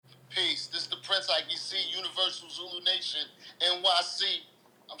Peace. This is the Prince Ikey-C, Universal Zulu Nation, NYC.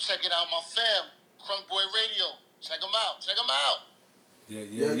 I'm checking out my fam, CrunkBoi Radio. Check them out. Check them out.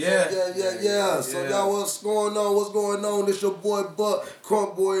 Yeah. So y'all, what's going on? What's going on? It's your boy Buck,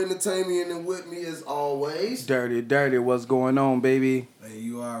 CrunkBoi Entertainment, and with me as always, Dirty. What's going on, baby? Hey,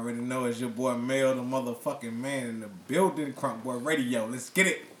 you already know it's your boy Mel, the motherfucking man in the building, CrunkBoi Radio. Let's get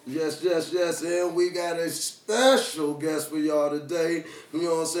it. Yes, and we got a special guest for y'all today. You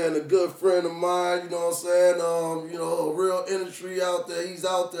know what I'm saying? A good friend of mine, you know what I'm saying? A real industry out there. He's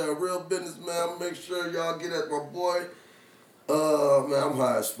out there, a real businessman. Make sure y'all get at my boy. Man, I'm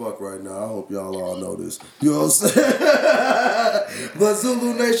high as fuck right now. I hope y'all all know this. You know what I'm saying? But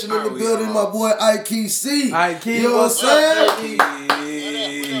Zulu Nation in the building, my boy Ikey-C. Ikey, you know what I'm saying?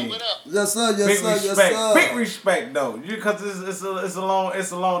 What up? Yes, sir. Big respect, though, because it's a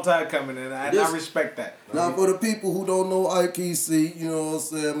long time coming, and I respect that. Now, for the people who don't know Ikey-C, you know what I'm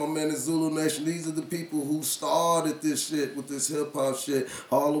saying, my man is Zulu Nation. These are the people who started this shit with this hip hop shit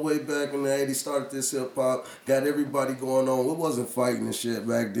all the way back in the 80s. Started this hip hop, got everybody going on. It wasn't fighting and shit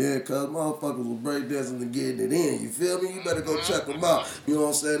back then, cause motherfuckers were breakdancing and getting it in. You feel me? You better go check them out. You know what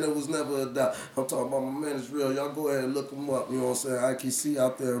I'm saying? There was never a doubt. I'm talking about my man is real. Y'all go ahead and look him up. You know what I'm saying? Ikey-C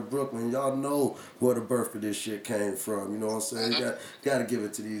out there in Brooklyn. Y'all know where the birth of this shit came from. You know what I'm saying? You got to give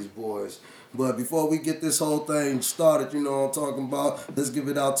it to these boys. But before we get this whole thing started, you know what I'm talking about, let's give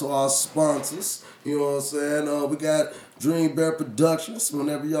it out to our sponsors. You know what I'm saying? We got Dream Bear Productions.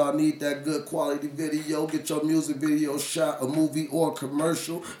 Whenever y'all need that good quality video, get your music video shot, a movie or a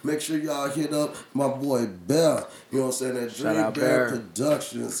commercial, make sure y'all hit up my boy Bell. You know what I'm saying? That Dream Bear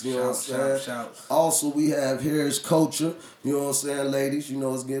Productions. You know what I'm saying? Shouts. Also, we have Harris Culture. You know what I'm saying, ladies? You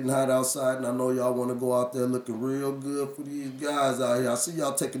know it's getting hot outside, and I know y'all want to go out there looking real good for these guys out here. I see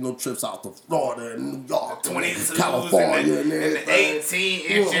y'all taking no trips out to Florida and New York, 22s California, and the 18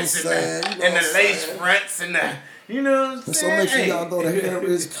 inches and the lace fronts and the... You know what I'm saying? So make sure y'all go to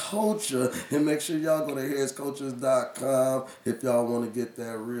Harris Culture and make sure y'all go to harriscultures.com if y'all want to get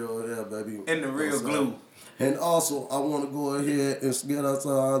that real hair, baby. And the real glue. And also, I want to go ahead and get out to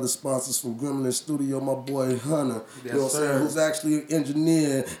our other sponsors from Gremlin Studio, my boy Hunter. Yes, you know what I'm saying? Who's actually an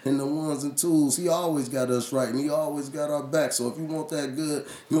engineer in the ones and twos. He always got us right, and he always got our back. So if you want that good,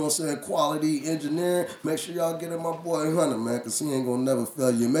 you know what I'm saying, quality engineering, make sure y'all get in my boy Hunter, man, because he ain't going to never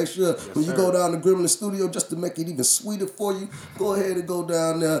fail you. Make sure when you go down to Gremlin Studio, just to make it even sweeter for you, go ahead and go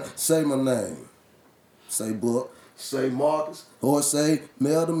down there, say my name. Say Book. Say Marcus, or say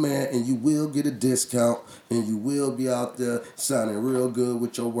Mel the Man, and you will get a discount, and you will be out there sounding real good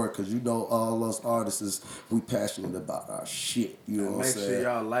with your work, because you know all us artists, we passionate about our shit. You know what I'm saying? Make sure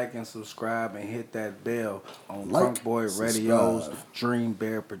y'all like and subscribe and hit that bell on Like, CrunkBoi Radio's Dream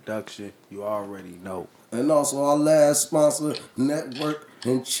Bear Production. You already know. And also our last sponsor, Network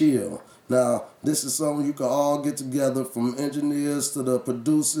and Chill. Now, this is something you can all get together, from engineers to the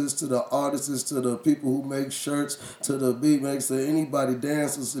producers to the artists to the people who make shirts to the beat makers to anybody,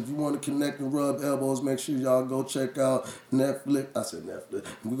 dancers. If you want to connect and rub elbows, make sure y'all go check out Netflix. I said Netflix.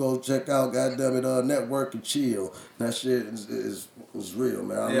 We go check out, goddammit, Network and Chill. That shit is real,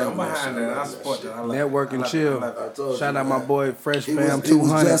 man. I'm behind that. I support that. Network and Chill. Shout out my boy Fresh Fam 200. He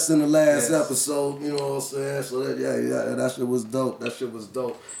was just in the last episode, you know what I'm saying? So that shit was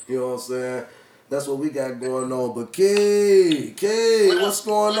dope. You know what I'm saying? That's what we got going on. But K, what's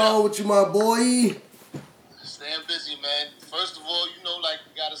going on with you, my boy? Staying busy, man. First of all, you know, like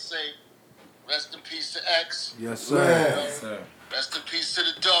we gotta say, rest in peace to X. Yes, sir. Yes, sir. Rest in peace to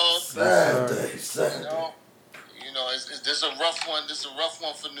the dog. Saturday. You know, this is a rough one. This is a rough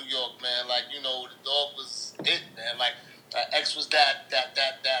one for New York, man. Like, you know, the dog was it, man. Like, X was that.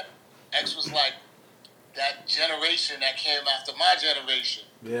 X was like that generation that came after my generation.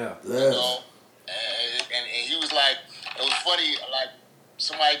 Yeah. You know, and he was like, it was funny. Like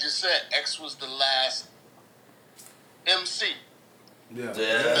somebody just said, X was the last MC. Yeah.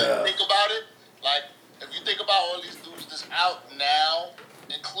 Think about it. Like, if you think about all these dudes that's out now,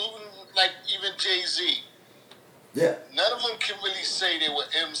 including like even Jay-Z. Yeah. None of them can really say they were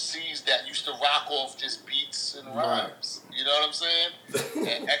MCs that used to rock off just beats and rhymes. Right. You know what I'm saying?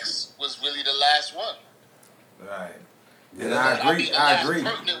 And X was really the last one. Right. Yeah, and I agree.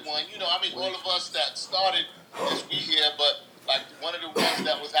 Pertinent one. You know, I mean, all of us that started this, we here, but like one of the ones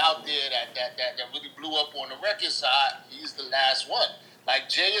that was out there that really blew up on the record side, he's the last one. Like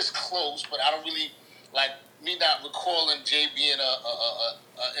Jay is close, but I don't really like me not recalling Jay being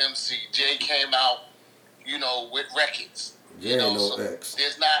a MC. Jay came out, you know, with records. Yeah, you know, no so X.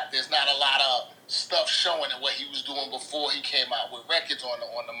 there's not a lot of stuff showing what he was doing before he came out with records on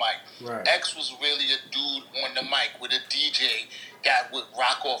the mic. Right. X was really a dude on the mic with a DJ that would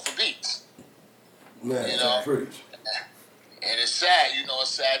rock off of beats. Man, you know, preach. And it's sad, it's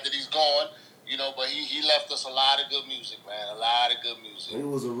sad that he's gone, but he left us a lot of good music, man, a lot of good music. He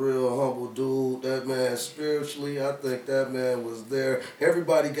was a real humble dude. That man, spiritually, I think that man was there.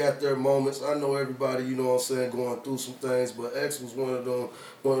 Everybody got their moments. I know everybody, going through some things, but X was one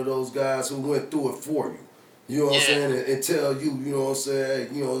of those guys who went through it for you. You know what I'm saying? And tell you, hey,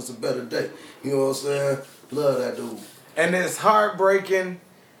 it's a better day. You know what I'm saying? Love that dude. And it's heartbreaking,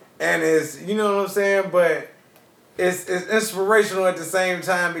 and it's, you know what I'm saying, but it's inspirational at the same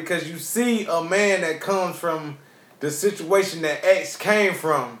time because you see a man that comes from the situation that X came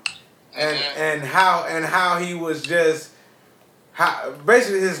from, and how he was just, how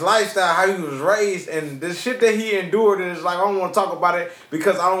basically his lifestyle, how he was raised, and the shit that he endured. And it's like, I don't want to talk about it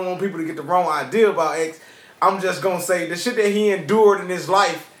because I don't want people to get the wrong idea about X. I'm just gonna say the shit that he endured in his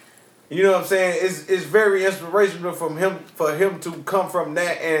life, you know what I'm saying, is very inspirational for him to come from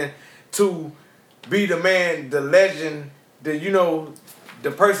that and to be the man, the legend,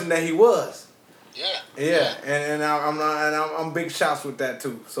 the person that he was. Yeah. And I'm big shots with that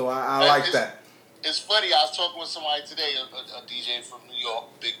too. So I like that. It's funny. I was talking with somebody today, a DJ from New York,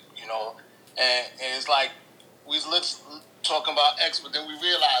 big, and it's like we was talking about X, but then we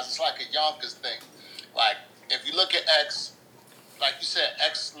realized it's like a Yonkers thing. Like, if you look at X, like you said,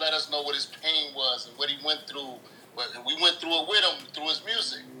 X let us know what his pain was and what he went through. But we went through it with him through his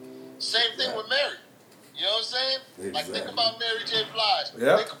music. Same thing with Mary. You know what I'm saying? Exactly. Like, think about Mary J. Blige.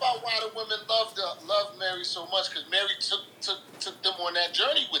 Yep. Think about why the women loved Mary so much, because Mary took them on that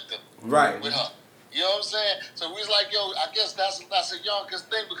journey with them. Right. With her. You know what I'm saying? So we was like, I guess that's a Yonkers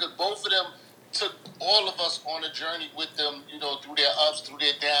thing, because both of them took all of us on a journey with them, through their ups, through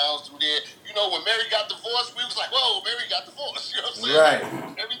their downs, through their, when Mary got divorced, we was like, whoa, Mary got divorced. You know what I'm saying? Right.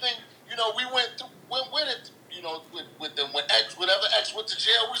 Like, everything, we went with it, with them. Whenever X went to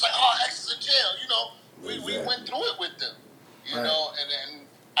jail, we was like, oh, X is in jail, We went through it with them, and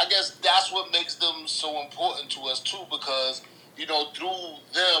I guess that's what makes them so important to us too, because through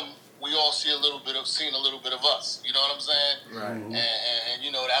them we all seen a little bit of us. You know what I'm saying? Right. And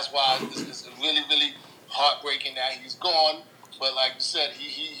that's why it's really, really heartbreaking that he's gone. But like you said,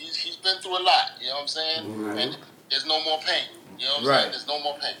 he's been through a lot. You know what I'm saying? Mm-hmm. And there's no more pain. You know what I'm saying? There's no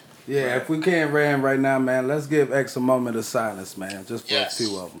more pain. Yeah, if we can, Rand, right now, man, let's give X a moment of silence, man, just for a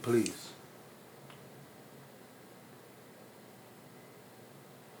few of them, please.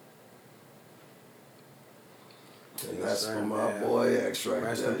 And that's for my boy X right there.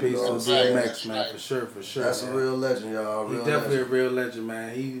 Rest in peace to DMX, man, for sure. That's man. A real legend, y'all. He's definitely a real legend,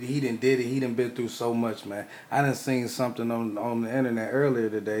 man. He done did it. He done been through so much, man. I done seen something on the internet earlier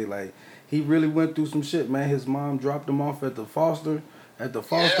today. Like, he really went through some shit, man. His mom dropped him off at the foster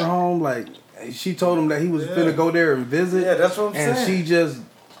home. Like, she told him that he was finna go there and visit. Yeah, that's what I'm saying. And she just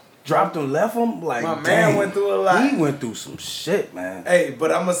dropped him, left him. Like, my man went through a lot. He went through some shit, man. Hey,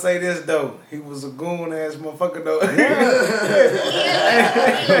 but I'm gonna say this though, he was a goon ass motherfucker though.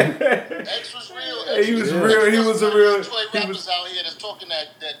 X was real. He was real. He was a real. He was out here that's talking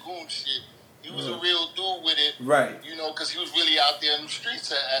that goon shit. He was a real dude with it, right? Because he was really out there in the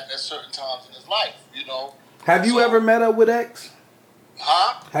streets at certain times in his life. Have you ever met up with X?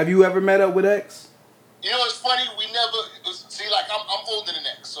 Huh? Have you ever met up with X? It's funny. We never see. Like, I'm older than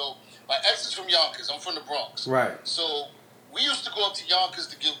X, so like X is from Yonkers. I'm from the Bronx. Right. So we used to go up to Yonkers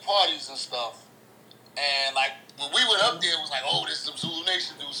to give parties and stuff. And like when we went up there, it was like, oh, this is some Zulu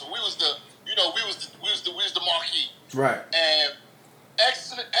Nation dude. So we was the marquee. Right. And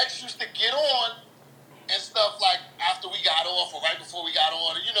X used to get on and stuff like after we got off or right before we got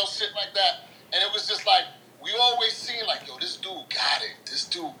on, shit like that. And it was just like, we always seen like, yo, this dude got it.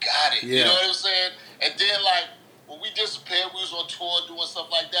 Yeah. You know what I'm saying? And then like when we disappeared, we was on tour doing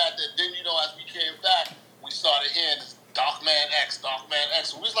stuff like that. Then as we came back, we started hearing this Dark Man X. And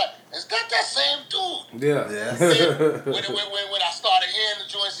we was like, is that same dude? Yeah. Then, when I started hearing the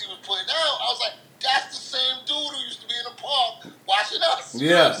joints he was putting out, I was like, that's the same dude who used to be in the park watching us. You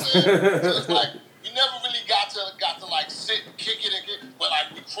know what I'm saying? So it's like, we never really got to like sit and kick it but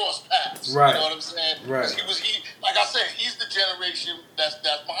like we crossed paths. Right. You know what I'm saying? Right. He like I said, he's the generation that's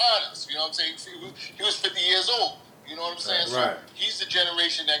behind us. You know what I'm saying? He was 50 years old. You know what I'm saying? Right. So he's the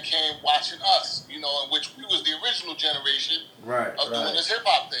generation that came watching us, in which we was the original generation of doing this hip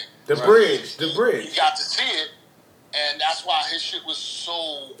hop thing. The bridge. You got to see it, and that's why his shit was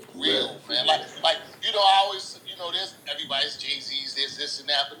so real, man. Like I always, there's everybody's Jay-Z's, there's this and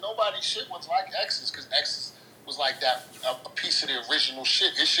that, but nobody's shit was like X's, because X's was like that, a piece of the original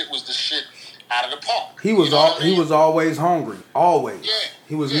shit. His shit was the shit out of the park. He was he was always hungry, always. Yeah.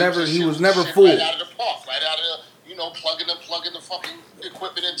 He was never full. Right out of the park, right out of the, plugging the fucking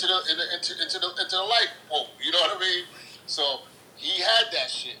equipment into the light pole. You know what I mean? So he had that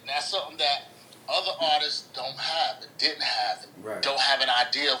shit, and that's something that other artists don't have and didn't have and right. don't have an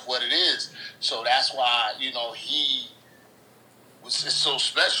idea of what it is. So that's why, he was just so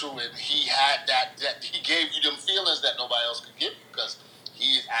special, and he had that he gave you them feelings that nobody else could give you, because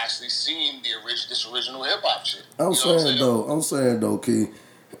he actually seen this original hip hop shit. I'm saying though, Key.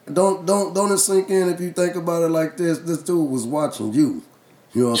 Don't it sink in if you think about it like this? This dude was watching you.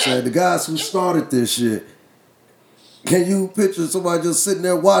 You know what I'm saying? The guys who started this shit. Can you picture somebody just sitting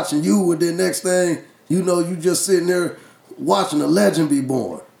there watching you, and then next thing you know, you just sitting there watching a legend be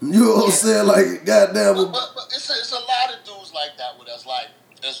born? You know what I'm saying? Like, goddamn. But it's a lot of dudes like that with us. Like,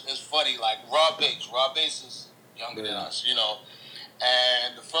 it's funny. Like Rob Bass is younger than us,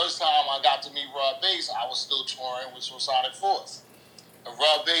 And the first time I got to meet Rob Bass, I was still touring with Sonic Force. And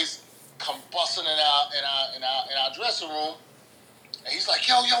Rob Bass come busting in our dressing room, and he's like,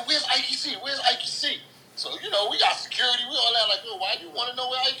 yo, where's Ikey-C? Where's Ikey-C? So, we got security, we all that, like, yo, why do you want to know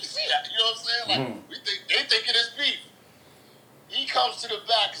where Ikey-C at? You know what I'm saying? Like, they think it is beef. He comes to the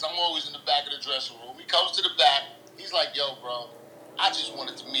back, because I'm always in the back of the dressing room. He comes to the back, he's like, yo, bro, I just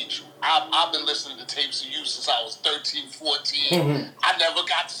wanted to meet you. I've been listening to tapes of you since I was 13, 14. I never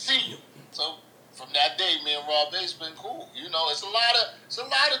got to see you. So, from that day, me and Rob Bass been cool. It's a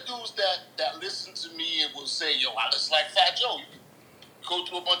lot of dudes that listen to me and will say, yo, I listen like Fat Joe. You go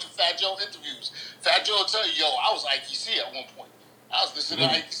through a bunch of Fat Joe interviews. Fat Joe will tell you, yo, I was Ikey-C at one point. I was listening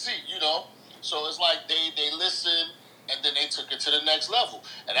to Ikey-C, So it's like they listen, and then they took it to the next level.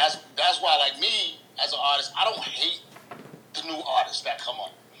 And that's why, like me, as an artist, I don't hate the new artists that come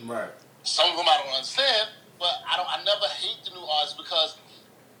on. Right. Some of them I don't understand, but I never hate the new artists, because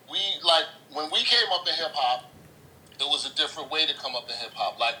when we came up in hip-hop, it was a different way to come up in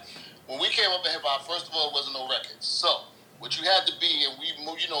hip-hop. Like, when we came up in hip-hop, first of all, it wasn't no records. So, what you had to be, and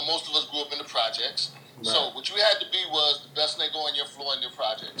most of us grew up in the projects. Right. So, what you had to be was the best nigga on your floor in your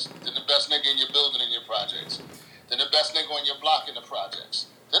projects. Then the best nigga in your building in your projects. Then the best nigga on your block in the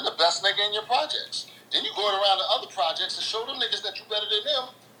projects. Then the best nigga in your projects. Then you go around to other projects and show them niggas that you better than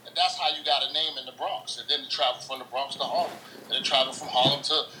them. And that's how you got a name in the Bronx. And then you travel from the Bronx to Harlem. And then travel from Harlem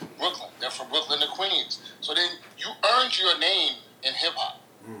to Brooklyn. Then from Brooklyn to Queens. So then you earned your name in hip-hop.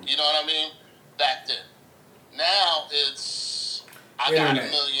 You know what I mean? Back then. Now it's, I got 1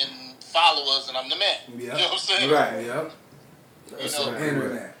 million followers and I'm the man. Yep. You know what I'm saying? Right, yep. That's so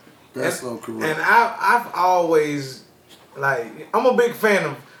internet. That's so correct. And I've always, I'm a big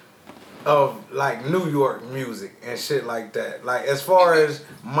fan of like New York music and shit like that. Like, as far as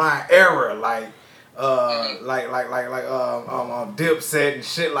my era, Dipset and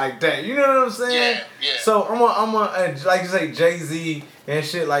shit like that. You know what I'm saying? Yeah. So I'm a like you say, Jay-Z and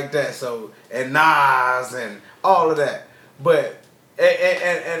shit like that. So, and Nas and all of that. But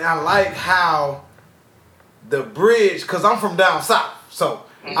and I like how the bridge, cause I'm from down south. So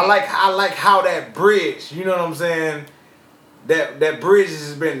I like how that bridge, you know what I'm saying? That bridge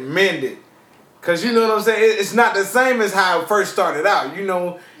has been mended. Cause you know what I'm saying? It's not the same as how it first started out. That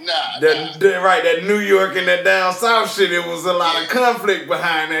New York and that down south shit, it was a lot of conflict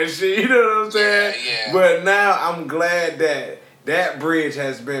behind that shit. You know what I'm saying? Yeah. But now I'm glad that bridge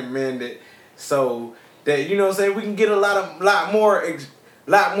has been mended, so that, you know what I'm saying, we can get a lot more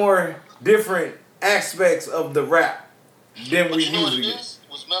different aspects of the rap than we usually get.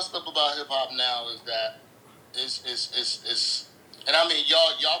 What's messed up about hip hop now is that it's and I mean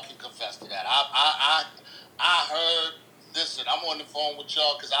y'all can confess to that. I heard this, and I'm on the phone with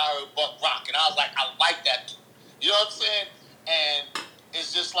y'all because I heard Buck Rock, and I was like, I like that dude. You know what I'm saying? And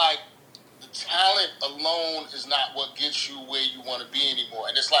it's just like, the talent alone is not what gets you where you want to be anymore.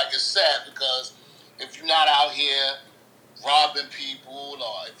 And it's it's sad, because if you're not out here robbing people,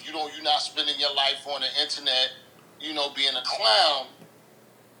 or if you're not spending your life on the internet, being a clown,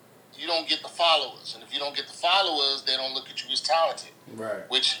 you don't get the followers. And if you don't get the followers, they don't look at you as talented. Right.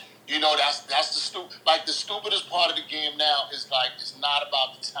 Which, that's the stupidest part of the game now is it's not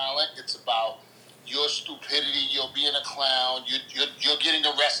about the talent, it's about your stupidity. You're being a clown, you're getting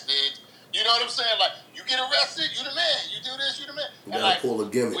arrested. You know what I'm saying? Like, you get arrested, you the man. You do this, you the man. You gotta pull a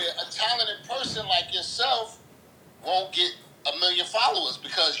gimmick. Where a talented person like yourself won't get 1 million followers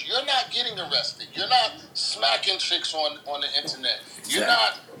because you're not getting arrested. You're not smacking chicks on the internet. You're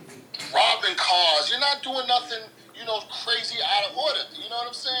not robbing cars. You're not doing nothing, crazy out of order. You know what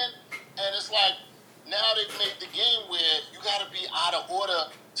I'm saying? And it's like, now they've made the game where you gotta be out of order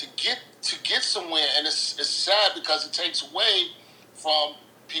to get somewhere, and it's sad because it takes away from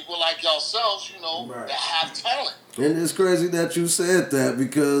people like yourselves, right, that have talent. And it's crazy that you said that,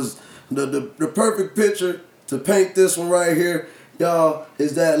 because the perfect picture to paint this one right here, y'all,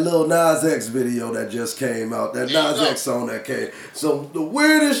 is that Lil Nas X video that just came out. That Nas X song that came. So the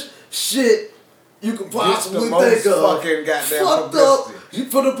weirdest shit you could possibly think of. Fucking goddamn fucked publicity.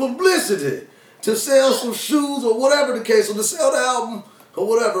 up for the publicity. To sell some shoes or whatever the case, or to sell the album or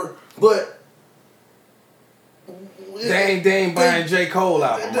whatever. But they ain't buying J. Cole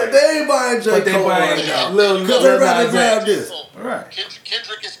album. They ain't buying J. Cole album. Because they rather grab this. Right.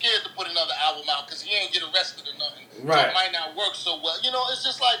 Kendrick is scared to put another album out because he ain't get arrested or nothing. Right. So it might not work so well. You know, it's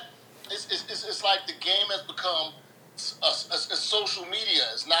just like it's like the game has become a social media.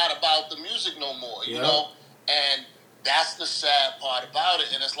 It's not about the music no more. You know, and that's the sad part about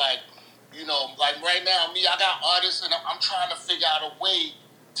it. And it's like, you know, like right now, I got artists and I'm trying to figure out a way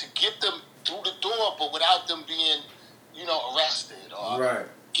to get them through the door, but without them being, you know, arrested or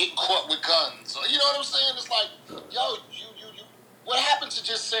getting caught with guns. Or, you know what I'm saying? It's like, yo, you what happened to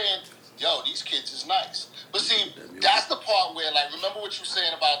just saying, yo, these kids is nice? But see, that's the part where, like, remember what you were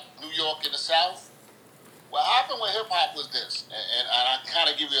saying about New York and the South? What happened with hip-hop was this, and I kind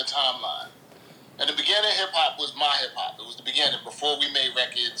of give you a timeline. In the beginning, hip-hop was my hip-hop. It was the beginning, before we made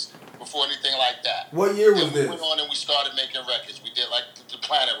records, before anything like that. What year was this? We went on and we started making records. We did, like, the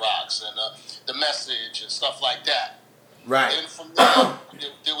Planet Rocks and The Message and stuff like that. Right. And from there,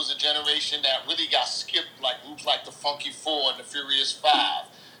 there was a generation that really got skipped, like groups like the Funky Four and the Furious Five.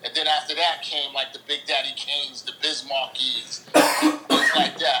 And then after that came, like, the Big Daddy Kanes, the Bismarckies, things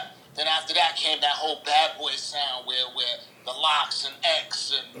like that. Then after that came that whole bad boy sound where the Locks and X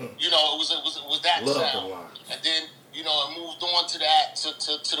and you know it was that sound. And then you know it moved on to that to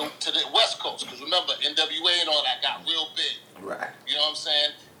the West Coast because remember NWA and all that got real big. Right. You know what I'm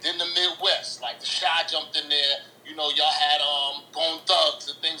saying? Then the Midwest, like the Shy jumped in there. You know y'all had Bone Thugs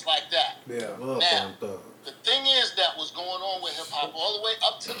and things like that. Yeah. Now the thing is that was going on with hip hop all the way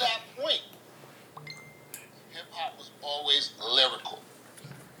up to that point. Hip hop was always lyrical.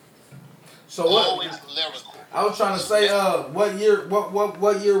 So what? Lyrical. I was trying to say, what year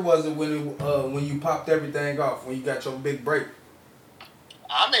was it when you popped everything off, when you got your big break?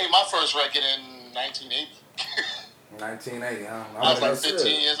 I made my first record in 1980. 1980, huh? I was like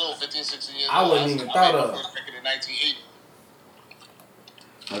 15 years old, 16 years old. I wouldn't even thought of. I made my first record in 1980.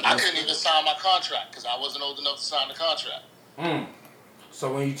 I couldn't even sign my contract because I wasn't old enough to sign the contract.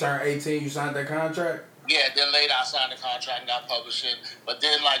 So when you turned 18, you signed that contract? Yeah, then later I signed the contract and got publishing. But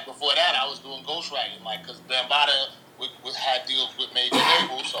then, like, before that, I was doing ghostwriting, like, because Bambaataa had deals with major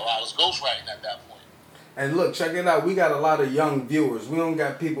labels, so I was ghostwriting at that point. And look, check it out. We got a lot of young viewers. We don't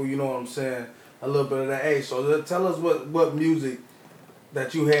got people, you know what I'm saying, a little bit of that age. So tell us what music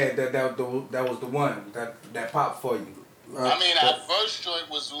that you had that was the one that popped for you. I mean, our first joint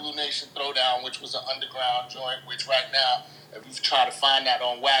was Zulu Nation Throwdown, which was an underground joint, which right now, if you try to find that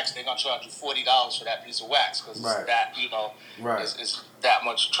on wax, they're going to charge you $40 for that piece of wax because it's that, you know, it's that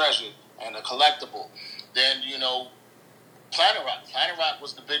much treasure and a collectible. Then, you know, Planet Rock. Planet Rock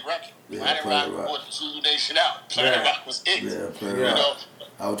was the big record. Planet Rock brought Zulu Nation out. Planet Rock was it. Yeah, Planet Rock.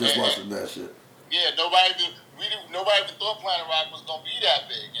 I was just watching that shit. Yeah, nobody even thought Planet Rock was going to be that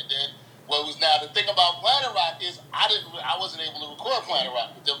big. And then, the thing about Planet Rock is I wasn't able to record Planet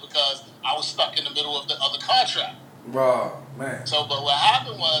Rock with them because I was stuck in the middle of the other contract. Bro, man. So, but what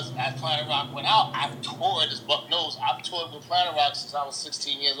happened was, as Planet Rock went out, I've toured, as Buck knows, I've toured with Planet Rock since I was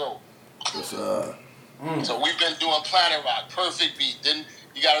 16 years old. Yes, So we've been doing Planet Rock, Perfect Beat. Then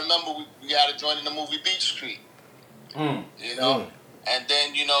you got to remember, we got to join in the movie Beach Street. You know? And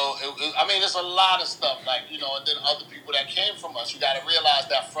then, you know, there's a lot of stuff, like, you know, and then other people that came from us. You got to realize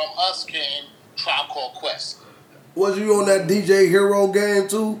that from us came Tribe Called Quest. Was you on that DJ Hero game,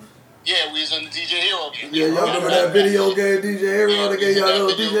 too? Yeah, we was on the DJ Hero game. Yeah, y'all remember that video game, DJ Hero? They gave y'all a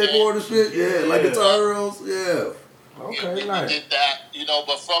little DJ board and shit? Yeah, like Guitar Heroes? Yeah. Okay, we nice. did that, you know,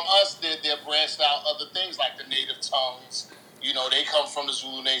 but from us, they branched out other things like the Native Tongues. You know, they come from the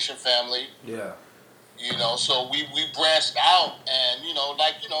Zulu Nation family. Yeah. You know, so we branched out, and, you know,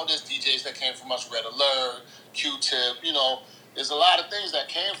 like, you know, there's DJs that came from us, Red Alert, Q-Tip, you know, there's a lot of things that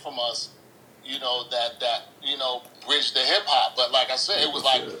came from us, you know, that you know, bridged the hip-hop. But like I said, it was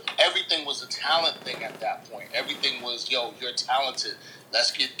like everything was a talent thing at that point. Everything was, yo, you're talented.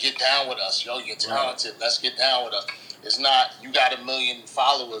 Let's get down with us. Yo, you're talented. Let's get down with us. It's not, you got 1 million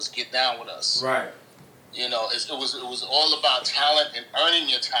followers, get down with us. Right. You know, it was all about talent and earning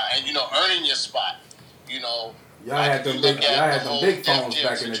your time, and, you know, earning your spot. You know, y'all had them big phones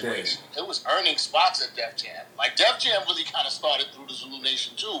back in the day. It was earning spots at Def Jam. Like, Def Jam really kind of started through the Zulu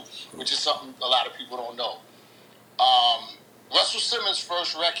Nation too, which is something a lot of people don't know. Russell Simmons'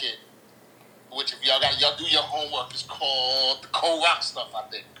 first record, which if y'all do your homework, is called the Cold Rock Stuff, I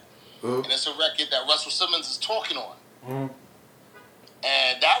think. and it's a record that Russell Simmons is talking on.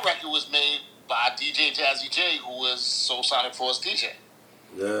 And that record was made by DJ Jazzy J, who was Soul Sonic Force DJ.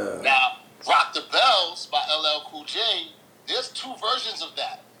 Yeah. Now, Rock the Bells by LL Cool J, there's 2 versions of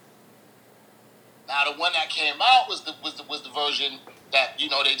that. Now, the one that came out was the version that, you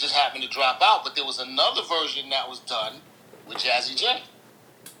know, they just happened to drop out, but there was another version that was done with Jazzy J.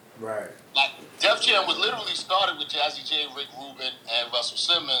 Right. Like, Def Jam was literally started with Jazzy J, Rick Rubin, and Russell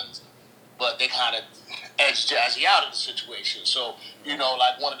Simmons, but they kind of edged Jazzy out of the situation. So, you know,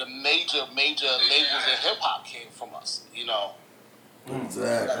 like one of the major labels in hip-hop came from us, you know.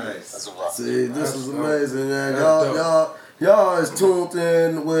 Exactly. That's a rough. See, this is amazing, man. Y'all is tuned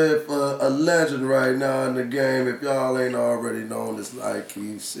in with a legend right now in the game. If y'all ain't already known, it's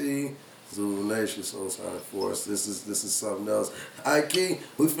Ikey-C, Zulu Nation, Soul Sonic Force. This is something else. Ikey,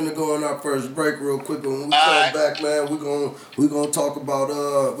 we finna go on our first break real quick. When we come back, man, we gonna talk about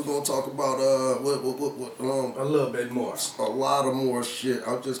what a little bit more. A lot of more shit.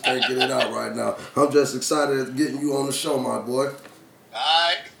 I just can't get it out right now. I'm just excited at getting you on the show, my boy.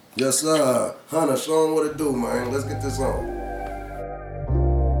 Alright. Yes, sir. Hunter, show him what it do, man. Let's get this on.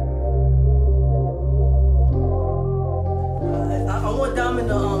 I want Diamond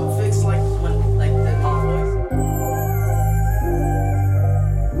to fix like the voice.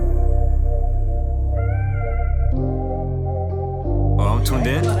 Oh, I'm tuned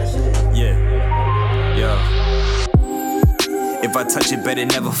in? Yeah. If I touch it, better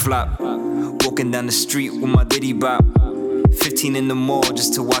never flop. Walking down the street with my Diddy bop. 15 in the mall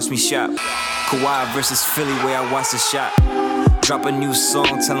just to watch me shop. Kawhi versus Philly where I watch the shot. Drop a new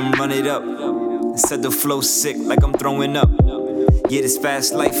song, tell them run it up. Said the flow sick like I'm throwing up. Yeah, this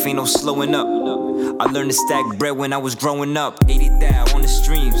fast life ain't no slowing up. I learned to stack bread when I was growing up. 80,000 on the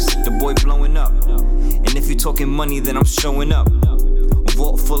streams, the boy blowing up. And if you talking money, then I'm showing up.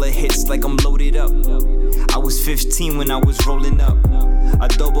 Vault full of hits like I'm loaded up. I was 15 when I was rolling up.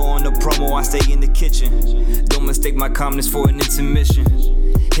 Adobo on the promo, I stay in the kitchen. Don't mistake my calmness for an intermission.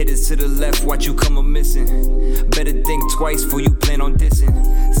 Hitters to the left, watch you come a missing. Better think twice before you plan on dissing.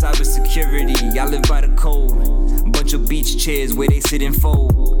 Cyber security, I live by the code. Bunch of beach chairs where they sit and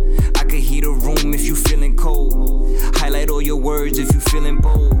fold. I could heat a room if you feeling cold. Highlight all your words if you feeling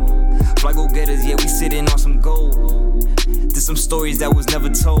bold. Fly go getters, yeah, we sitting on some gold. There's some stories that was never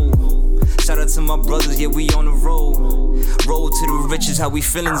told. Shout out to my brothers, yeah, we on the road. Roll to the riches, how we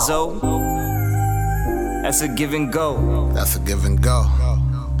feeling, Zoe? That's a give and go. That's a give and go.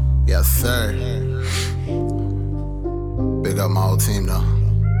 Yes, sir. Big up my whole team, though.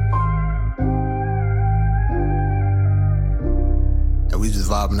 And we just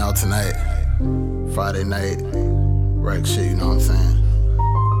vibing out tonight. Friday night. Wreck shit, you know what I'm saying?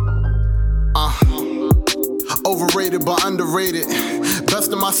 Overrated but underrated.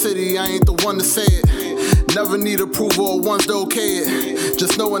 Best in my city, I ain't the one to say it. Never need approval or ones to okay it.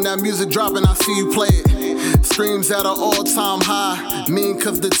 Just knowing that music dropping, I see you play it. Streams at an all-time high. Mean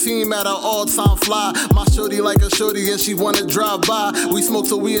cause the team at an all-time fly. My shorty like a shorty and she wanna drive by. We smoke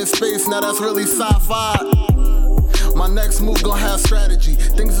till we in space, now that's really sci-fi. My next move gon' have strategy.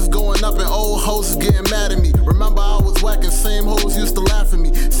 Things is going up and old hoes is getting mad at me. Remember I was whacking, same hoes used to laugh at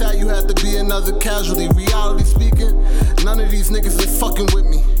me. Sad you had to be another casualty. Reality speaking, none of these niggas is fucking with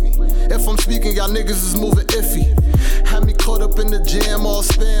me. If I'm speaking, y'all niggas is moving iffy. Had me caught up in the jam, all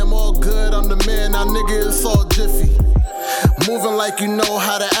spam, all good. I'm the man, now nigga it's all jiffy. Moving like you know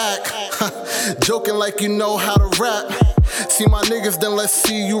how to act. Joking like you know how to rap. See my niggas, then let's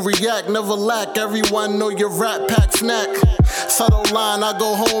see you react. Never lack, everyone know your rap pack snack. Subtle line, I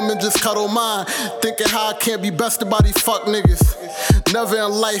go home and just cuddle mine. Thinking how I can't be bested by these fuck niggas. Never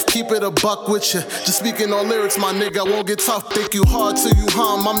in life, keep it a buck with you. Just speaking on lyrics, my nigga, won't get tough. Think you hard till you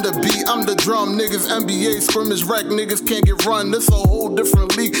hum. I'm the beat, I'm the drum. Niggas NBA, scrimmage wreck, niggas can't get run. This a whole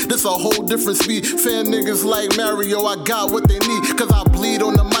different league, this a whole different speed. Fan niggas like Mario, I got what they need. Cause I bleed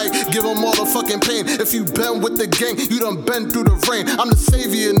on the mic, give them all the fucking pain. If you been with the gang, you done been through the rain. I'm the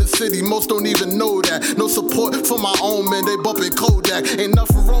savior in the city, most don't even know that. No support for my own man, they bumping Kodak. Ain't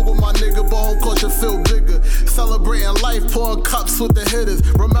nothing wrong with my nigga, but home culture feel bigger. Celebrating life, pouring cups with the hitters.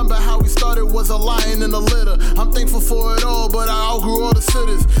 Remember how we started was a lion in a litter. I'm thankful for it all, but I outgrew all the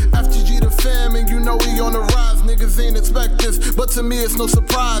sitters. FGG the fam, and you know we on the rise. Niggas ain't expect this, but to me it's no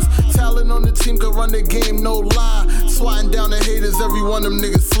surprise. Talent on the team could run the game, no lie. Swatting down the haters, every one of them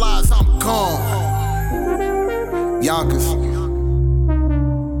niggas flies. I'm gone. Yonkers.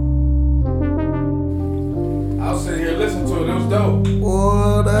 I'll sit here and listen to it. It was dope.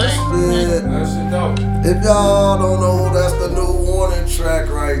 Boy, that shit. That shit dope. If y'all don't know, that's the new Warning track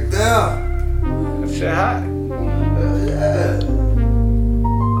right there. That shit hot. Yeah.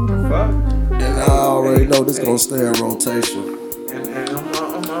 And I already know this gonna stay in rotation. And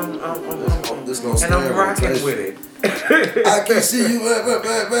This gonna stay in I'm rocking rotation. with it. I can see you,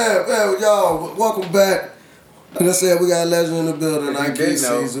 man, y'all. Welcome back. Like I said, we got a legend in the building.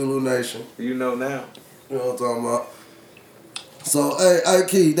 Ikey-C, Zulu Nation. You know now. You know what I'm talking about? So, hey,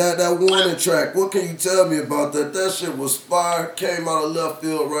 Ikey, that warning track, what can you tell me about that? That shit was fire, came out of left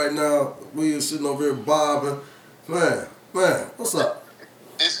field right now. We are sitting over here bobbing. Man, what's up?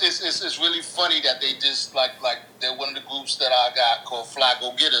 It's really funny that they just, like they're one of the groups that I got called Fly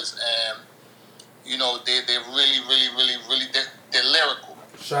Go Getters, and, you know, they're really, they're lyrical.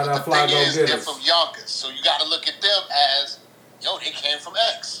 Shout but out Fly Go Getters. They're from Yonkers, so you got to look at them as, yo, they came from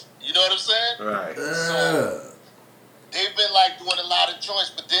X. You know what I'm saying? Right. So, they've been like doing a lot of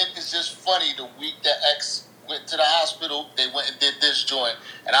joints, but then it's just funny. The week that X went to the hospital, they went and did this joint,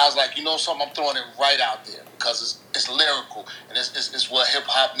 and I was like, you know something, I'm throwing it right out there because it's lyrical and it's what hip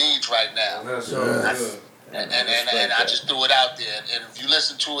hop needs right now. That's so good. And I just threw it out there. And if you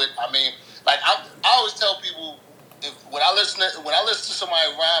listen to it, I mean, like I always tell people, when I listen to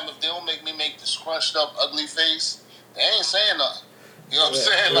somebody rhyme, if they don't make me make the scrunched up ugly face, they ain't saying nothing. You know what I'm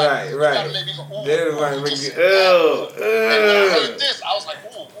saying? Like, you gotta make me go, ooh, and when I heard this, I was like,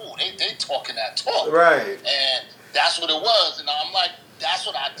 ooh, they talking that talk. Right. And that's what it was. And I'm like, that's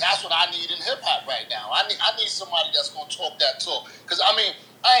what I need in hip hop right now. I need somebody that's gonna talk that talk. Cause I mean,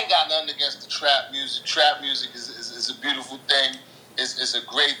 I ain't got nothing against the trap music. Trap music is a beautiful thing. It's a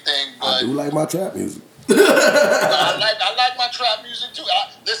great thing. But I do like my trap music. I like my trap music too.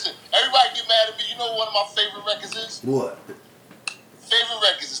 Listen, everybody get mad at me. You know what one of my favorite records is? What? Favorite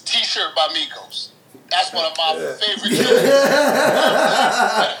records is T-Shirt by Migos. That's one of my favorite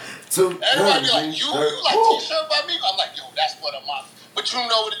tunes. Everybody be like, you like T-Shirt by Migos? I'm like, yo, that's one of my. But you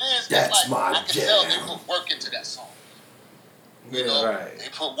know what it is? That's it's like, my I can tell they put work into that song. You know, right. They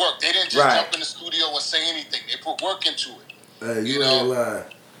put work. They didn't just jump in the studio and say anything. They put work into it. Hey, you know? ain't lying.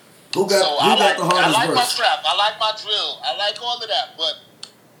 Who got the hardest I like verse? my trap. I like my drill. I like all of that, but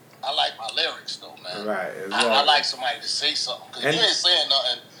I like my lyrics though, man. Right. I like somebody to say something. Because if you ain't saying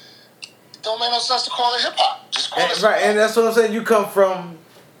nothing, it don't make no sense to call it hip hop. Just call it right, and that's what I'm saying. You come from,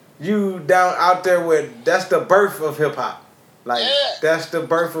 you down out there with, that's the birth of hip hop. Like, that's the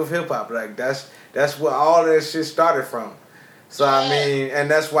birth of hip hop. Like, that's where all that shit started from. So I mean, and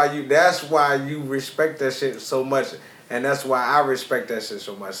that's why you respect that shit so much, and that's why I respect that shit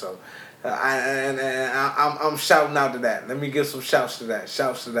so much. So, I'm shouting out to that. Let me give some shouts to that.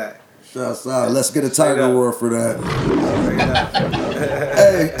 Shouts to that. Shouts out. Let's get a Tiger Word for that.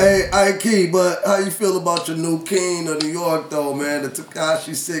 hey, Ikey, but how you feel about your new King of New York though, man? The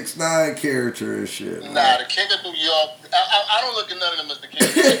Tekashi 6ix9ine character and shit. Man. Nah, the King of New York. I don't look at none of them as the King.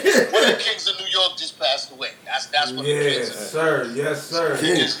 One of the Kings of New York just passed away. That's what the Kings are. Sir. Yes, sir.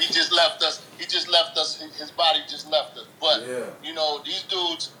 He just left us. He just left us. His body just left us. But you know, these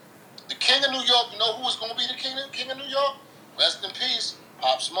dudes, the King of New York. You know who was gonna be the King of New York? Rest in peace,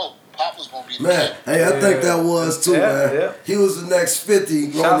 Pop Smoke. Pop was gonna be the king. Hey, I think that was too, man. Yeah. He was the next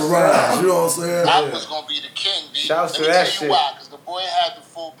 50 on the rise. You know what I'm saying? Pop was gonna be the king, B. Shouts to that Let me shit. tell you why, because the boy had the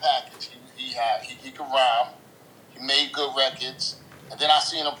full package. He could rhyme. He made good records. And then I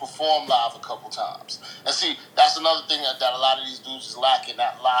seen him perform live a couple times. And see, that's another thing that a lot of these dudes is lacking,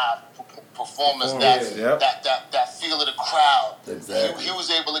 that live performance, that feel of the crowd. Exactly. He was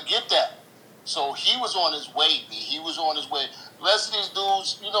able to get that. So he was on his way, B. He was on his way. The rest of these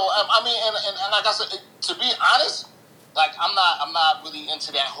dudes, you know, I mean, and like I said, to be honest, like I'm not really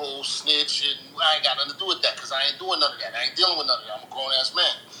into that whole snitch, and I ain't got nothing to do with that because I ain't doing none of that. I ain't dealing with none of that. I'm a grown ass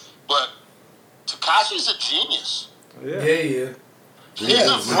man. But Tekashi's a genius. Yeah.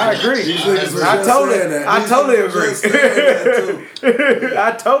 I agree. I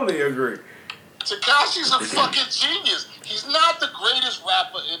totally agree. Tekashi's a fucking genius. He's not the greatest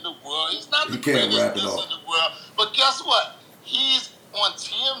rapper in the world. He's not the greatest in the world. But guess what? He's on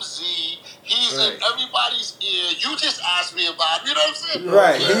TMZ. He's in everybody's ear. You just asked me about him. You know what I'm saying?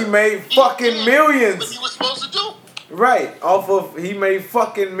 Right. He made fucking millions. What he was supposed to do. Right. He made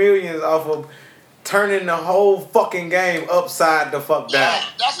fucking millions off of turning the whole fucking game upside the fuck down. Yeah,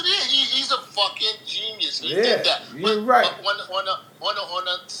 that's what it is. He's a fucking genius. He did that. You're right. But on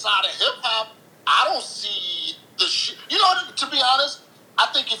the side of hip hop, I don't see the shit. You know, to be honest, I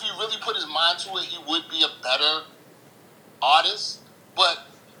think if he really put his mind to it, he would be a better artist. But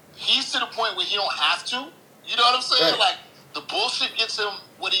he's to the point where he don't have to. You know what I'm saying? Right. Like, the bullshit gets him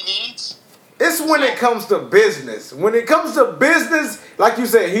what he needs. It's when it comes to business. When it comes to business, like you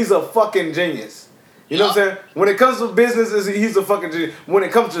said, he's a fucking genius. You know what I'm saying? When it comes to business, he's a fucking G. When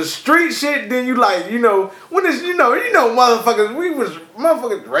it comes to street shit, then you like, when it's, motherfuckers, we was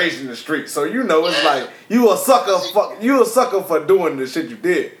motherfuckers raised in the street. So, it's like, you a sucker for doing the shit you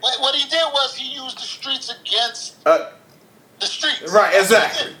did. What he did was he used the streets against the streets. Right,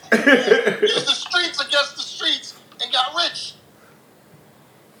 exactly. He used the streets against the streets and got rich.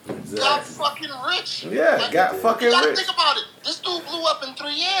 Exactly. Got fucking rich. Yeah, got fucking rich. You gotta think about it. This dude blew up in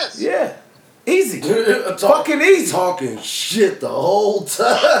 3 years. Yeah. Easy. Fucking easy. Talking shit the whole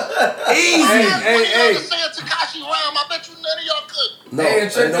time. Easy. Hey. Saying Tekashi rhyme, I bet you none of y'all could. No,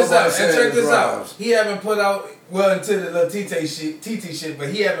 and check this out. He haven't put out, until the little TT shit, but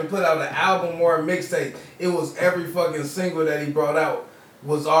he haven't put out an album or a mixtape. It was every fucking single that he brought out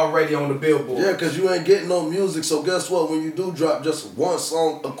was already on the Billboard. Yeah, because you ain't getting no music, so guess what? When you do drop just one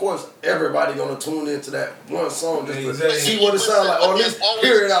song, of course, everybody gonna tune into that one song just to see what it sounds like, or at least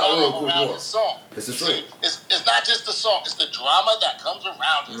hear it out real quick. It's the truth. It's not just the song, it's the drama that comes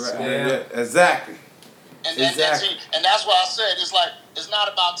around it. Right. Yeah, exactly. And that's why I said, it's not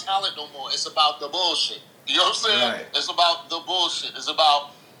about talent no more, it's about the bullshit. You know what I'm saying? Right. It's about the bullshit. It's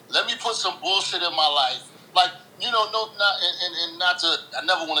about, let me put some bullshit in my life. Like, I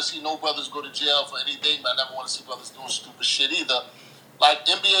never want to see no brothers go to jail for anything, but I never want to see brothers doing stupid shit either. Like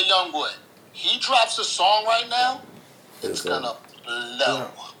NBA Youngboy, he drops a song right now, it's gonna blow.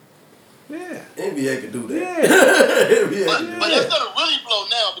 Yeah, NBA can do that. Yeah, but it's gonna really blow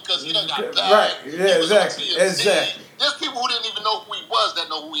now because he done got back. Right. Yeah, exactly. There's people who didn't even know who he was that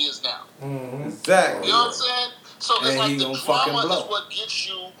know who he is now. Mm-hmm. Exactly. You know what I'm saying? So it's like the drama is what gets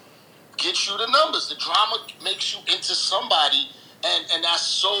you the numbers. The drama makes you into somebody, and that's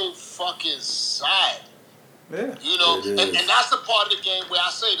so fucking sad. Yeah. And that's the part of the game where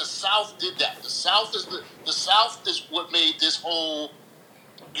I say the South did that. The South is what made this whole,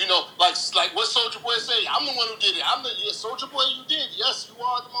 like what Soulja Boy say. I'm the one who did it. Soulja Boy, you did. Yes, you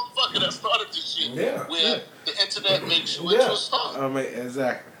are the motherfucker that started this shit. Yeah. Where the internet makes you into a star. I mean,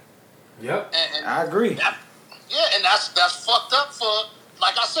 exactly. Yep. And I agree. And that's fucked up for.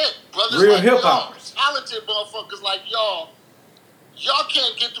 Like I said, brothers real like hip-hop. Talented motherfuckers like y'all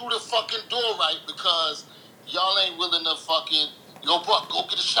can't get through the fucking door right because y'all ain't willing to fucking, bro, go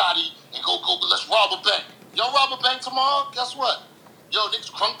get a shotty and go, let's rob a bank. Y'all rob a bank tomorrow? Guess what? Yo,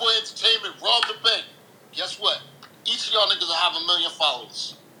 niggas, CrunkBoi Entertainment, rob the bank. Guess what? Each of y'all niggas will have 1 million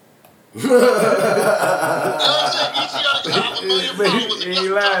followers. You know what I'm saying? Each of y'all niggas will have 1 million followers. And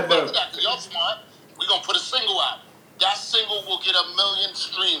guess what? After that, because y'all smart, we gonna put a single out. That single will get 1 million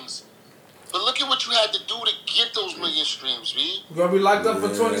streams. But look at what you had to do to get those 1 million streams, B. We're going to be locked up for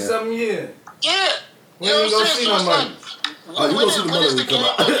 27 years. Yeah. You know what I'm saying? So it's like, when is the game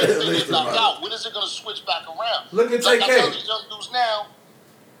going to knocked out? When is it going to switch back around? Look at like TK. I tell these young dudes now,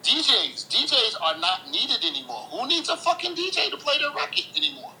 DJs are not needed anymore. Who needs a fucking DJ to play their record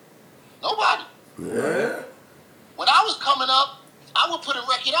anymore? Nobody. Yeah. When I was coming up, I would put a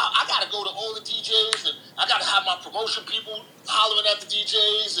record out. I got to go to all the DJs, and I got to have my promotion people hollering at the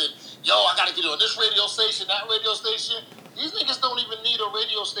DJs, and, I got to get on this radio station, that radio station. These niggas don't even need a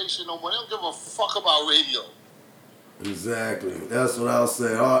radio station no more. They don't give a fuck about radio. Exactly. That's what I was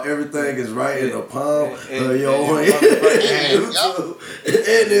saying. Everything is right in the palm of your hand.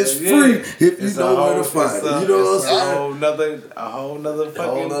 And it's free if you know where to find it. You know what I'm saying? A whole nother fucking...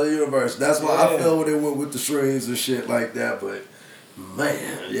 A whole nother universe. That's why I feel when they went with the streams and shit like that, but...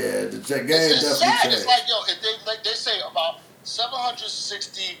 Man, yeah, the game definitely changed. It's like, if they say about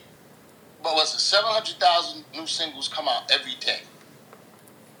 700,000 new singles come out every day.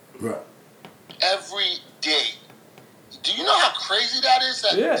 Right. Every day. Do you know how crazy that is?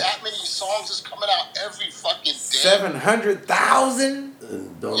 That many songs is coming out every fucking day. 700,000?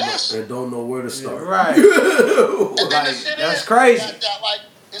 Yes. And don't know where to start. Right. And then the shit that's crazy. That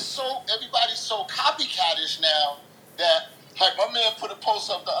it's so, everybody's so copycatish now that. Like, my man put a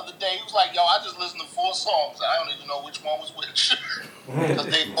post up the other day. He was like, yo, I just listened to 4 songs. I don't even know which one was which. Because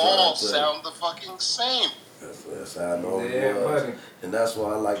they all sound the fucking same. That's how I know it was. Buddy. And that's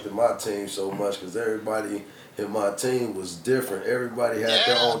why I liked my team so much, because everybody in my team was different. Everybody had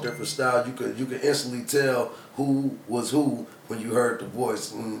their own different style. You could instantly tell who was who when you heard the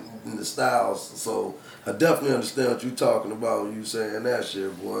voice and the styles. So I definitely understand what you're talking about when you saying that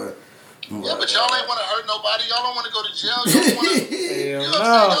shit, boy. Yeah, but y'all ain't want to hurt nobody. Y'all don't want to go to jail. You don't want to. You know what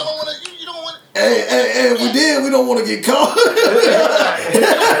I'm saying? Y'all don't want to. You don't want to. Hey, we did. We don't want to get caught. You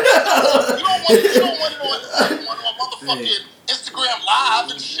don't want to motherfucking Instagram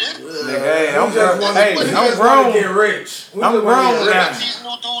live and shit. Nigga, I'm grown. Get rich. I'm grown now. These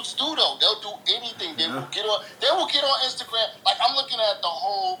new dudes do though. They'll do anything. They will get on Instagram. Like I'm looking at the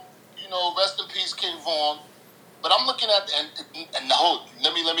whole, rest in peace, King Vaughn. But I'm looking at and the whole.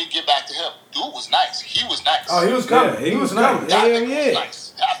 Let me get back to him. Dude was nice. He was nice. Oh, he was coming. Yeah, he was nice. That Hell nigga yeah.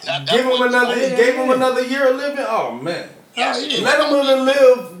 was nice. Gave him another year of living. Oh man. Yes, Let him really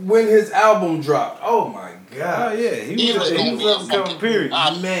live when his album dropped. Oh my God. Oh yeah, he was gonna be a fucking period.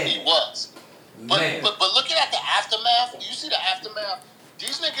 man. He was. But Man. looking at the aftermath, you see the aftermath.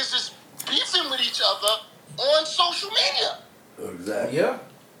 These niggas is beefing with each other on social media. Exactly. Yeah.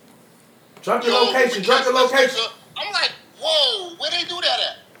 Drop your location. Drop your location. I'm like, whoa, where they do that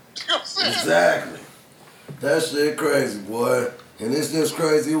at? You know what I'm saying? Exactly. That shit crazy, boy. And it's just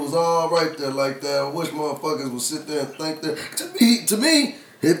crazy. It was all right there like that. I wish motherfuckers would sit there and think that. To me,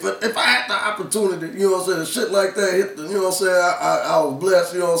 if I had the opportunity, you know what I'm saying, shit like that, you know what I'm saying, I was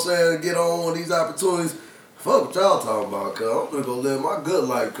blessed, you know what I'm saying, to get on one of these opportunities. Fuck what y'all talking about, cuz. I'm gonna go live my good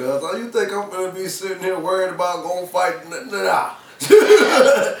life, cuz. How you think I'm gonna be sitting here worried about going to fight? Nah.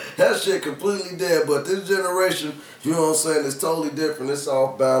 That shit completely dead. But this generation, you know what I'm saying, it's totally different. It's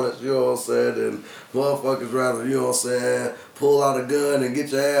off balance, you know what I'm saying, and motherfuckers rather, you know what I'm saying, pull out a gun and get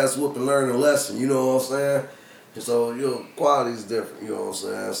your ass whooped and learn a lesson, you know what I'm saying? And so, quality's different, you know what I'm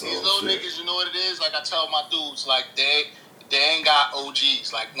saying? So, these little niggas, you know what it is? Like I tell my dudes, like they ain't got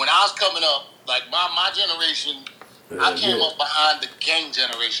OGs. Like when I was coming up, like my generation, I came up behind the gang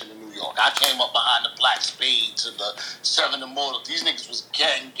generation in New York. I came up behind the Black Spades and the Seven Immortals. These niggas was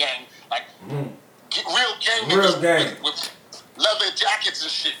gang, like real gang niggas with leather jackets and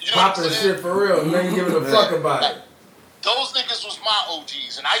shit. You know Popping what I'm saying? shit for real. Nigga giving a fuck about it. Those niggas was my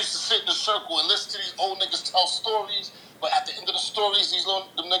OGs, and I used to sit in the circle and listen to these old niggas tell stories. But at the end of the stories,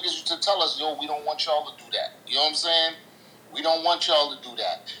 them niggas used to tell us, yo, we don't want y'all to do that. You know what I'm saying? We don't want y'all to do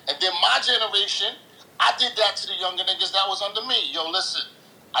that. And then my generation, I did that to the younger niggas that was under me. Yo, listen,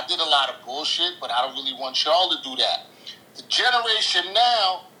 I did a lot of bullshit, but I don't really want y'all to do that. The generation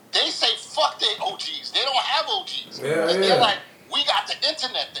now, they say fuck their OGs. They don't have OGs. They're like, we got the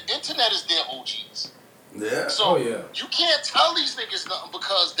internet. The internet is their OGs. Yeah. So you can't tell these niggas nothing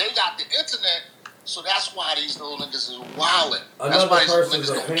because they got the internet. So that's why these little niggas is wildin'. Another person's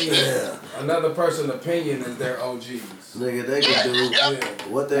opinion. Another person's opinion is their OGs. Nigga, they can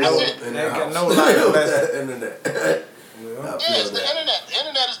do what they want in their house. No life. That internet. It's the internet. The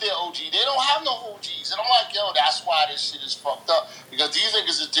internet is their OG. They don't have no OGs. And I'm like, yo, that's why this shit is fucked up. Because these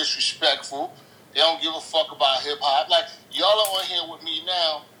niggas is disrespectful. They don't give a fuck about hip hop. Like, y'all are on here with me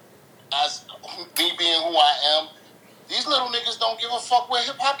now, as me being who I am. These little niggas don't give a fuck where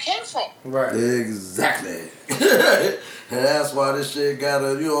hip hop came from. Right. Exactly. And that's why this shit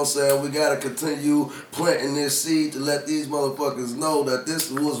gotta, you know what I'm saying, we gotta continue planting this seed to let these motherfuckers know that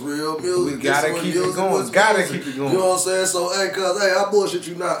this was real music. We gotta keep it going. Gotta keep it going. You know what I'm saying? So, hey, I bullshit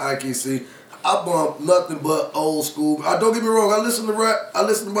you not, Ikey-C. I bump nothing but old school. Don't get me wrong, I listen to rap, I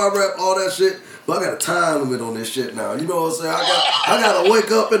listen to my rap, all that shit. But I got a time limit on this shit now. You know what I'm saying? I gotta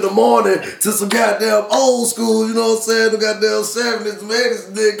wake up in the morning to some goddamn old school, you know what I'm saying? The goddamn 70s, man,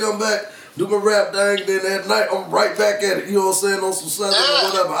 and then come back, do my rap thing, then at night I'm right back at it, you know what I'm saying? On some Sunday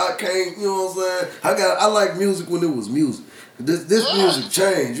or whatever. I can't, you know what I'm saying? I like music when it was music. This music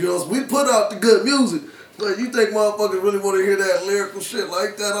changed, you know what I'm saying? We put out the good music. But you think motherfuckers really want to hear that lyrical shit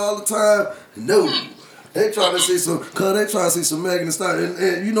like that all the time? No. They trying to see some Megan Thee Stallion.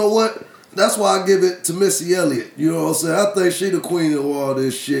 And you know what? That's why I give it to Missy Elliott. You know what I'm saying? I think she the queen of all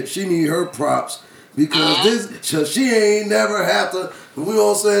this shit. She need her props because she ain't never have to, you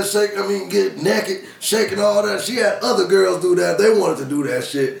know what I'm saying, get naked, shaking all that. She had other girls do that. They wanted to do that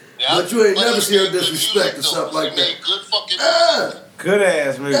shit. Yeah. But you ain't never see her disrespect or something like that. Good fucking good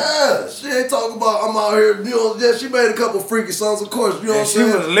ass music. Yeah, she ain't talking about I'm out here, you know, she made a couple freaky songs, of course, you know what I'm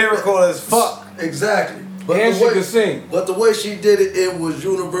saying? She was lyrical as fuck. Exactly. But and she could sing. But the way she did it, it was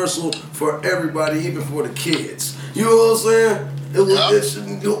universal for everybody, even for the kids. You know what I'm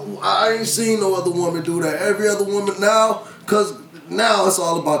saying? I ain't seen no other woman do that. Every other woman now, because now it's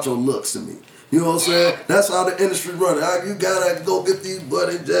all about your looks to me. You know what I'm saying? That's how the industry running. You gotta go get these butt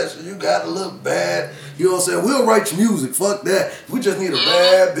injections. You gotta look bad. You know what I'm saying? We'll write your music. Fuck that. We just need a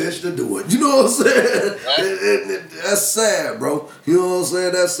bad bitch to do it. You know what I'm saying? That's sad, bro. You know what I'm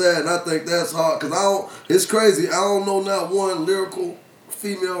saying? That's sad. And I think that's hard. Because it's crazy. I don't know not one lyrical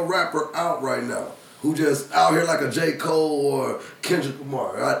female rapper out right now who just out here like a J. Cole or Kendrick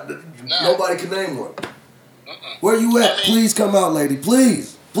Lamar. Nobody can name one. Where you at? Please come out, lady.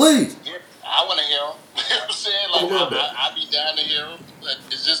 Please. Please. I want to hear him. You know what I'm saying? Like, I be down to hear him.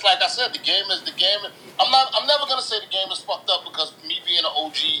 It's just like I said, the game is the game. I'm never going to say the game is fucked up because me being an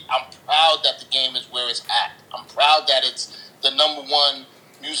OG, I'm proud that the game is where it's at. I'm proud that it's the #1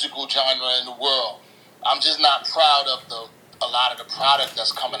 musical genre in the world. I'm just not proud of the a lot of the product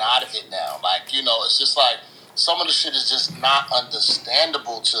that's coming out of it now. Like, you know, it's just like some of the shit is just not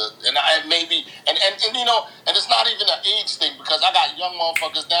understandable to, and you know, and it's not even an age thing, because I got young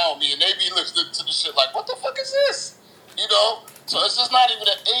motherfuckers down with me and they be listening to the shit like, what the fuck is this? You know? So it's just not even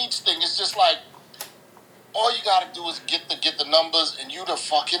an age thing. It's just like, all you gotta do is get the numbers and you the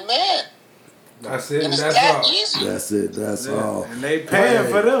fucking man. That's it. And it's That's that all. easy. That's it. That's all. And they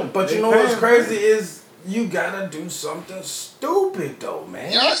paying for them. But they you know what's paying crazy is you gotta do something stupid though,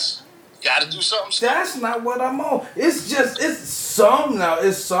 man. Yes. Gotta do something stupid. That's not what I'm on. It's some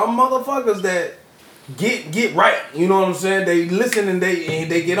motherfuckers that get right. You know what I'm saying? They listen and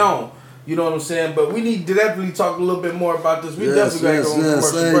they get on. You know what I'm saying? But we need to definitely talk a little bit more about this. We definitely got to go on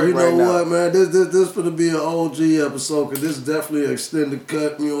commercial Hey, break you know right now. what, man? This gonna be an OG episode, because this is definitely an extended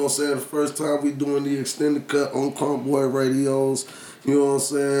cut. You know what I'm saying? The first time we doing the extended cut on CrunkBoi Radios. You know what I'm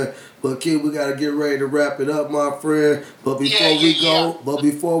saying? But kid, we gotta get ready to wrap it up, my friend. But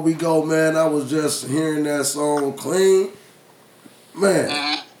before we go, man, I was just hearing that song "Clean."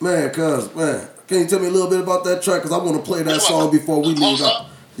 Man, can you tell me a little bit about that track? Cause I want to play that song before we leave out.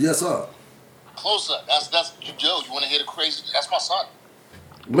 Yes, sir. Closer. That's you want to hear the crazy? That's my son.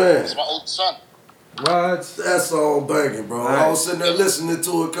 Man, That's my oldest son. What? that song banging, bro. Nice. I was sitting there listening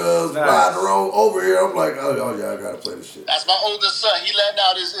to it, cause riding the road over here, I'm like, oh yeah, I gotta play this shit. That's my oldest son. He letting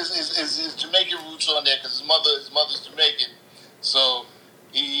out his Jamaican roots on there because his mother's Jamaican. So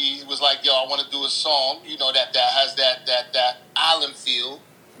he was like, yo, I want to do a song, you know, that has that island feel.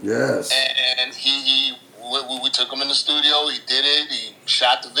 Yes. And we took him in the studio. He did it. He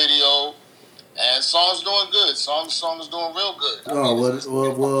shot the video. And song's doing good. Song is doing real good.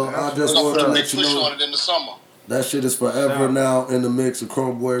 Well, I just wanted to let you push know on it in the summer. that shit is forever now in the mix of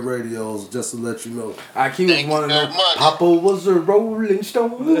CrunkBoi Radios. Just to let you know. Ikey was one of very them. much. Papa was a Rolling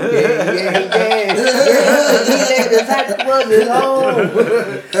Stone. Yeah.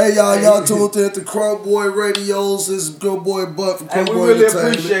 Hey y'all tuned in to CrunkBoi Radios. This is good boy Buck from And we CrunkBoi really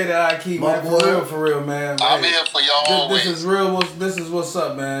Entertainment. appreciate it, Ikey, My man. boy. For real, man. I'm Hey, here for y'all always. This is real. This is what's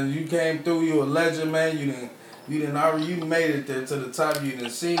up, man. You came through. You a legend, man. You made it there to the top. You done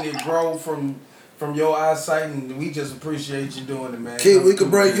seen it grow from your eyesight, and we just appreciate you doing it, man. Kid, we can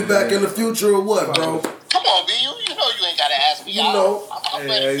bring you back in the future or what, bro? Come on, B. You know you ain't gotta ask me. You know. I'm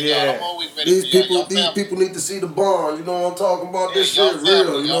ready for y'all. I'm always ready These for y'all. people, Y'all these family. people need to see the bond. You know what I'm talking about? This Yeah, shit y'all real.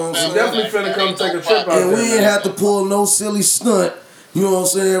 family, You know what I'm y'all saying? Definitely finna come take a trip out And we there, ain't man. have to pull no silly stunt. You know what I'm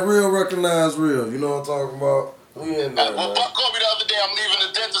saying? Real recognize real. You know what I'm talking about? We ain't there, Well, man. Buck called me the other day. I'm leaving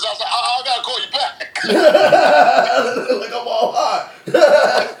the dentist. I was like, I gotta call you back. Like I'm all hot.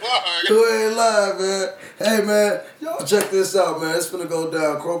 You ain't lying, man. Hey, man, y'all check this out, man. It's finna go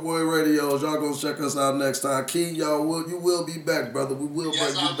down. CrunkBoi Radios. Y'all gonna check us out next time. Key, you will be back, brother. We will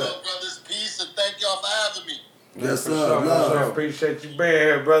Yes, bring I you will, back. brothers. Peace, and thank y'all for having me. Yes, For sir. sure, Love. for sure. Appreciate you being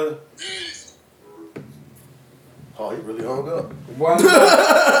here, brother. Peace. Oh, he really hung up. One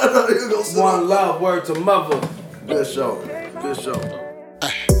love, He was gonna sit one up. love. Word to mother. Good show. Good show.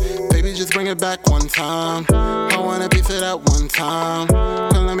 Baby, just bring it back one time. I want a piece of that one time.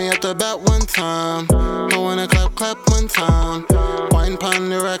 Come let me at the bat one time. I wanna clap one time. Wine pon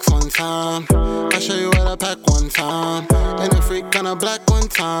the racks one time. I show you what I pack one time. And a freak on a black one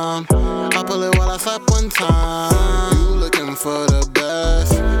time. I pull it while I slap one time. You looking for the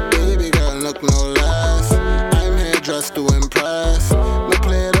best. Baby girl, look no less. I'm here dressed to impress. We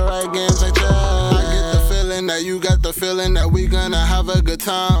play the right games like chess. I get the feeling that you got the feeling that we gonna have a good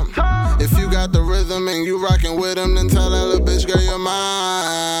time. If you got the rhythm and you rockin' with them, then tell that little bitch, girl, you're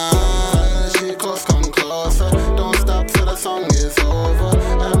mine. She close, come closer. Don't stop till the song is over.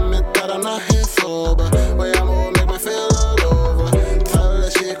 Admit that I'm not here sober. Way I'm over, make me feel all over. Tell her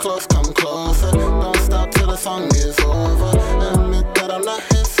she close, come closer. Don't stop till the song is over. Admit that I'm not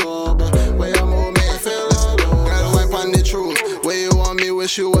here sober. Way I'm over, make me feel all over. Girl, wipe on the truth. Where you want me,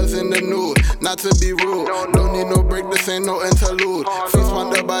 wish you was in the nude. Not to be rude, don't need no break, this ain't no interlude. Feast on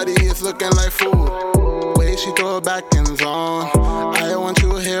the body, it's looking like food. Way she throw it back in zone. I want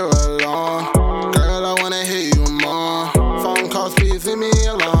you here alone. Girl, I wanna hear you more. Phone calls, please leave me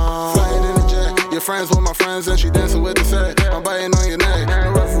alone. Flying in the jet, your friends with my friends and she dancing with the set. I'm biting on your neck,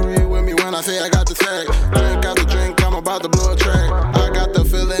 no referee with me when I say I got the tag. Drink out the drink, I'm about to blow a track. I got the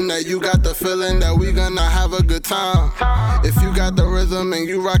feeling that you got the feeling that we gonna have a good time. If you got the rhythm and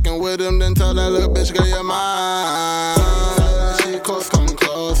you rockin' with them, then tell that little bitch, girl, you're mine. She close, come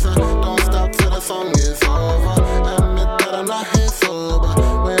closer. Don't stop till the song is over. Admit that I'm not here sober.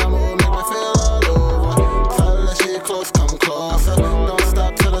 Way I'm over, make me feel all over. Tell her she close, come closer. Don't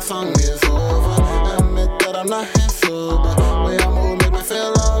stop till the song is over. Admit that I'm not here sober. Way I'm over, make me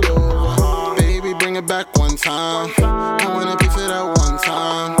feel all over. Baby, bring it back one time. I wanna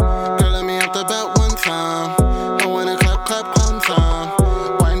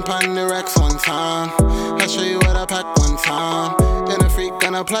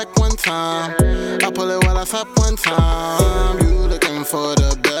a plaque one time. I pull it while I stop one time. You looking for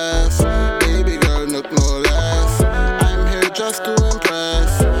the best. Baby girl, look no less. I'm here just to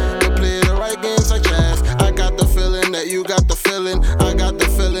impress. To play the right games like chess. I got the feeling that you got the feeling. I got the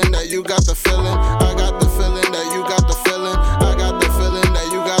feeling that you got the feeling.